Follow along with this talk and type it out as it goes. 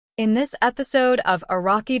In this episode of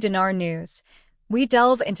Iraqi Dinar News, we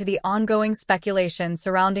delve into the ongoing speculation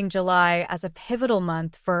surrounding July as a pivotal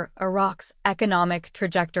month for Iraq's economic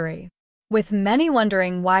trajectory. With many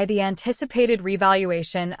wondering why the anticipated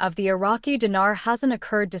revaluation of the Iraqi dinar hasn't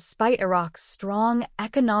occurred despite Iraq's strong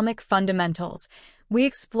economic fundamentals, we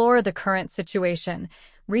explore the current situation,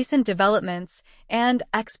 recent developments, and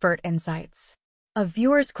expert insights. A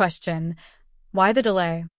viewer's question: why the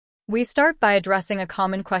delay? We start by addressing a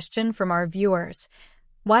common question from our viewers: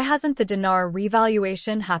 why hasn't the dinar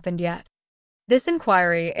revaluation happened yet? This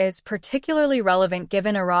inquiry is particularly relevant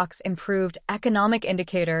given Iraq's improved economic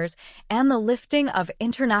indicators and the lifting of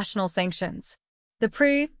international sanctions. The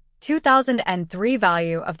pre-2003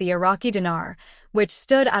 value of the Iraqi dinar, which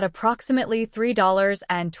stood at approximately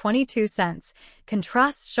 $3.22,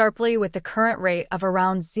 contrasts sharply with the current rate of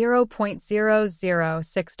around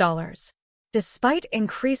 $0.006. Despite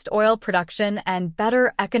increased oil production and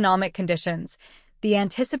better economic conditions, the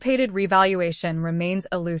anticipated revaluation remains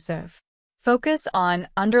elusive. Focus on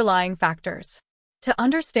underlying factors. To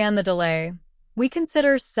understand the delay, we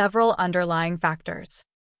consider several underlying factors.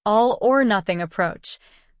 All-or-nothing approach.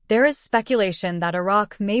 There is speculation that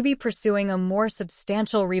Iraq may be pursuing a more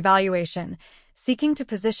substantial revaluation, seeking to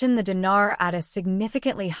position the dinar at a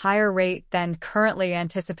significantly higher rate than currently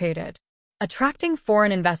anticipated. Attracting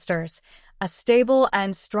foreign investors. A stable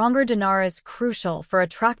and stronger dinar is crucial for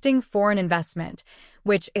attracting foreign investment,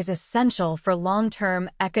 which is essential for long-term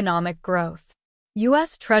economic growth.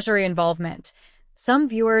 U.S. Treasury involvement. Some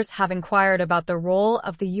viewers have inquired about the role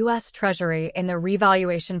of the U.S. Treasury in the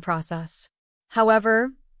revaluation process.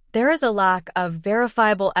 However, there is a lack of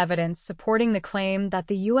verifiable evidence supporting the claim that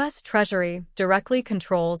the U.S. Treasury directly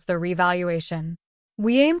controls the revaluation.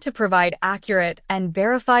 We aim to provide accurate and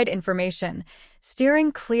verified information,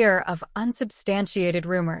 steering clear of unsubstantiated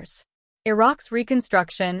rumors. Iraq's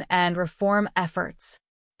reconstruction and reform efforts.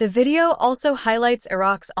 The video also highlights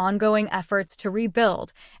Iraq's ongoing efforts to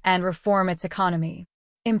rebuild and reform its economy.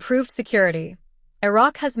 Improved security.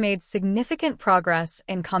 Iraq has made significant progress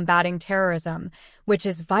in combating terrorism, which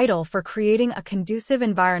is vital for creating a conducive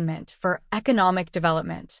environment for economic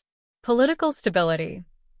development. Political stability.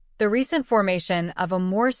 The recent formation of a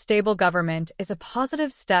more stable government is a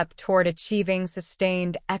positive step toward achieving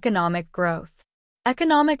sustained economic growth.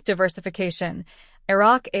 Economic diversification.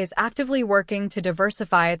 Iraq is actively working to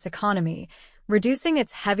diversify its economy, reducing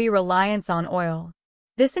its heavy reliance on oil.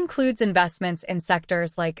 This includes investments in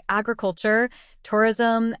sectors like agriculture,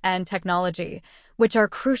 tourism, and technology, which are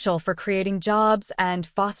crucial for creating jobs and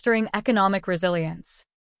fostering economic resilience.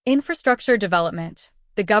 Infrastructure development.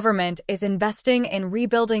 The government is investing in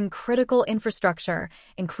rebuilding critical infrastructure,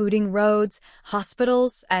 including roads,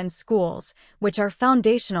 hospitals, and schools, which are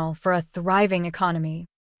foundational for a thriving economy.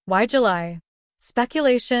 Why July?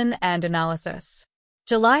 Speculation and analysis.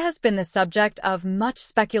 July has been the subject of much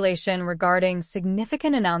speculation regarding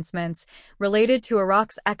significant announcements related to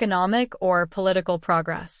Iraq's economic or political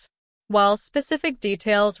progress. While specific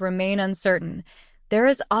details remain uncertain, there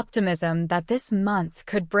is optimism that this month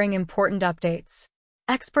could bring important updates.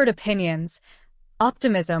 Expert opinions.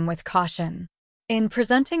 Optimism with caution. In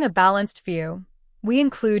presenting a balanced view, we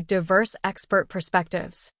include diverse expert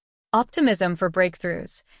perspectives. Optimism for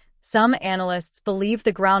breakthroughs. Some analysts believe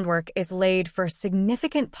the groundwork is laid for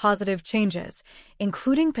significant positive changes,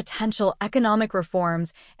 including potential economic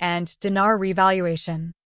reforms and dinar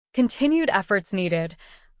revaluation. Continued efforts needed.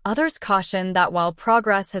 Others caution that while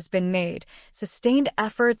progress has been made, sustained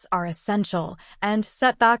efforts are essential and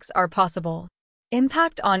setbacks are possible.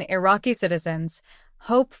 Impact on Iraqi citizens.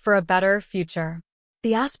 Hope for a better future.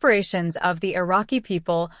 The aspirations of the Iraqi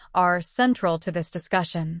people are central to this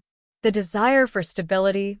discussion. The desire for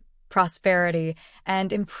stability, prosperity,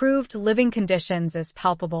 and improved living conditions is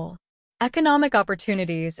palpable. Economic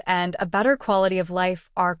opportunities and a better quality of life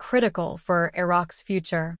are critical for Iraq's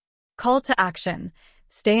future. Call to action.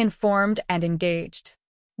 Stay informed and engaged.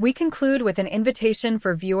 We conclude with an invitation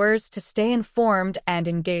for viewers to stay informed and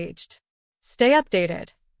engaged. Stay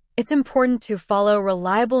updated. It's important to follow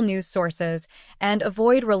reliable news sources and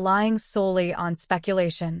avoid relying solely on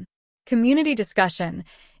speculation. Community discussion.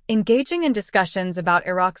 Engaging in discussions about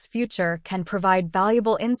Iraq's future can provide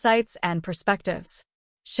valuable insights and perspectives.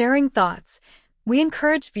 Sharing thoughts. We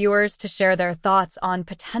encourage viewers to share their thoughts on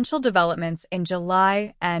potential developments in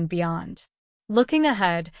July and beyond. Looking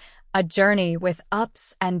ahead, a journey with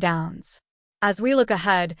ups and downs. As we look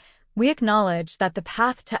ahead, we acknowledge that the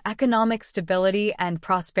path to economic stability and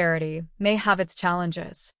prosperity may have its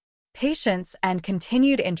challenges. Patience and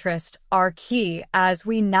continued interest are key as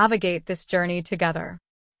we navigate this journey together.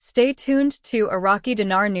 Stay tuned to Iraqi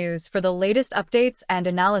Dinar News for the latest updates and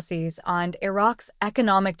analyses on Iraq's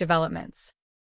economic developments.